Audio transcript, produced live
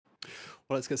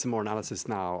Well, let's get some more analysis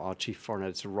now. Our chief foreign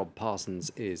editor, Rob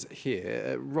Parsons, is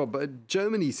here. Rob,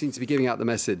 Germany seems to be giving out the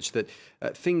message that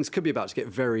things could be about to get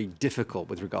very difficult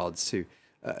with regards to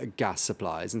gas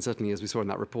supplies. And certainly, as we saw in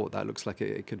that report, that looks like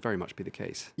it could very much be the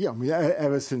case. Yeah, I mean,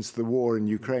 ever since the war in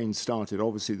Ukraine started,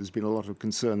 obviously there's been a lot of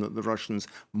concern that the Russians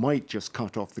might just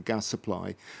cut off the gas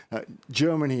supply.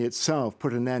 Germany itself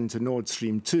put an end to Nord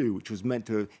Stream 2, which was meant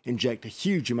to inject a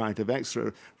huge amount of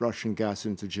extra Russian gas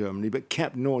into Germany, but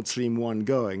kept Nord Stream 1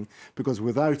 going because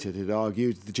without it, it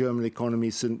argued, the German economy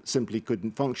simply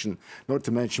couldn't function, not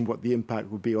to mention what the impact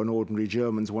would be on ordinary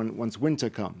Germans once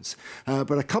winter comes.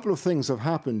 But a couple of things have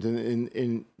happened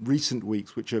in recent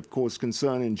weeks, which have caused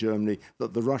concern in Germany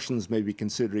that the Russians may be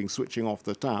considering switching off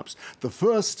the taps. The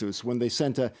first was when they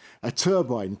sent a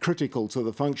turbine critical to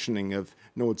the functioning of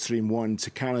Nord Stream 1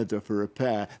 to Canada for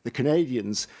repair. The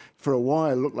Canadians, for a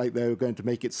while, looked like they were going to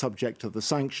make it subject to the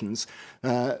sanctions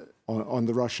on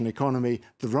the Russian economy.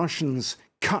 The Russians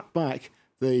cut back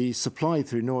the supply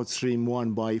through Nord Stream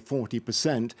 1 by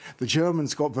 40%. The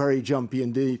Germans got very jumpy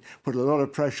indeed, put a lot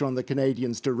of pressure on the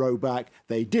Canadians to row back.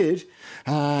 They did.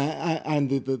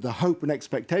 And the hope and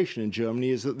expectation in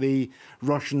Germany is that the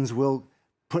Russians will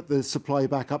put the supply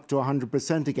back up to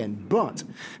 100% again. But,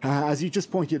 as you just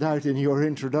pointed out in your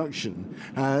introduction,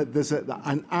 there's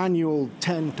an annual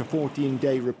 10 to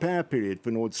 14-day repair period for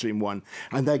Nord Stream 1,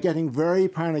 and they're getting very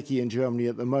panicky in Germany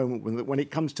at the moment when it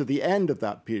comes to the end of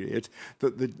that period,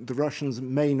 that the Russians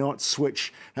may not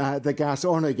switch the gas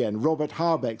on again. Robert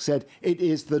Habeck said it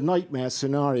is the nightmare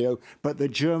scenario, but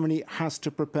that Germany has to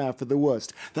prepare for the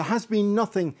worst. There has been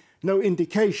no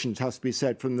indication, it has to be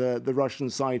said, from the Russian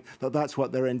side that that's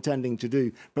what they're intending to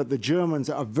do. But the Germans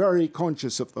are very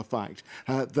conscious of the fact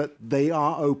that they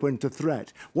are open to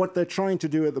threat. What they're trying to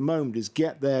do at the moment is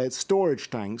get their storage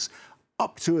tanks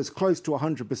up to as close to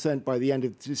 100% by the end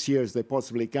of this year as they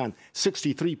possibly can,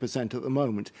 63% at the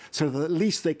moment, so that at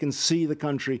least they can see the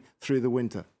country through the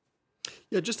winter.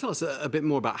 Yeah, just tell us a bit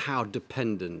more about how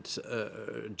dependent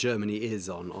Germany is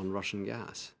on Russian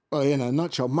gas. Well, in a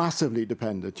nutshell, massively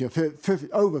dependent.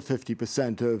 Over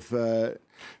 50%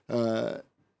 of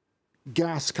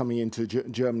gas coming into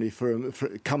Germany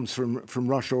comes from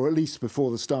Russia, or at least before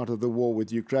the start of the war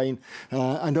with Ukraine,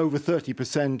 and over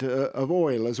 30% of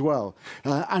oil as well.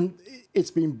 And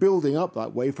it's been building up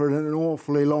that way for an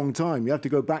awfully long time. You have to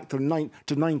go back to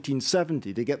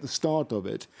 1970 to get the start of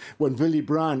it, when Willy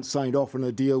Brandt signed off on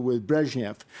a deal with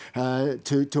Brezhnev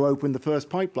to open the first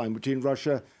pipeline between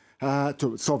Russia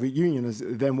to Soviet Union, as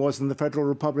it then was, in the Federal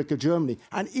Republic of Germany.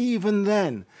 And even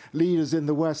then, leaders in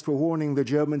the West were warning the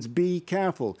Germans, be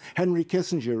careful. Henry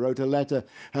Kissinger wrote a letter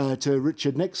to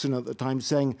Richard Nixon at the time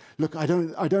saying, look, I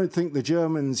don't think the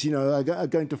Germans, are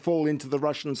going to fall into the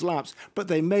Russians' laps, but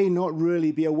they may not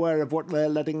really be aware of what they're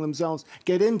letting themselves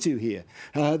get into here.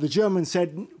 The Germans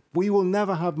said, we will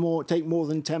never take more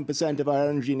than 10% of our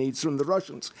energy needs from the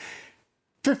Russians.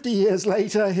 50 years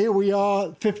later, here we are,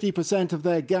 50% of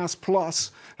their gas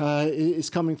plus is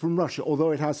coming from Russia,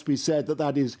 although it has to be said that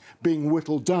that is being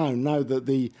whittled down now that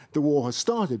the war has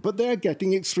started. But they're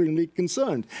getting extremely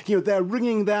concerned. They're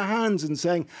wringing their hands and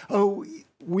saying, oh,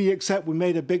 we accept we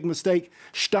made a big mistake.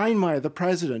 Steinmeier, the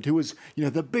president, who was,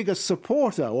 the biggest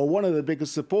supporter, or one of the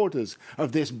biggest supporters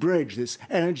of this bridge, this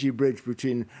energy bridge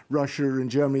between Russia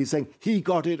and Germany, saying he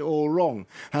got it all wrong.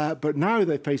 But now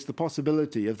they face the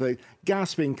possibility of the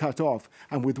gas being cut off,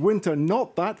 and with winter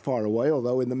not that far away,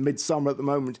 although in the midsummer at the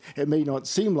moment it may not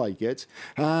seem like it,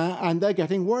 and they're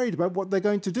getting worried about what they're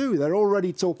going to do. They're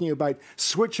already talking about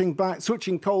switching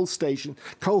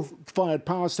coal-fired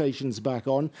power stations back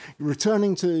on,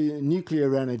 returning to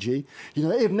nuclear energy,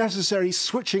 if necessary,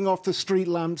 switching off the street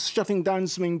lamps, shutting down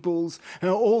swimming pools,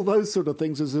 all those sort of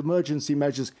things as emergency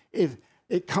measures if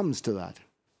it comes to that.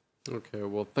 Okay,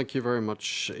 well, thank you very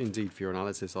much indeed for your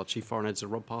analysis. Our Chief Foreign Editor,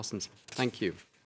 Rob Parsons. Thank you.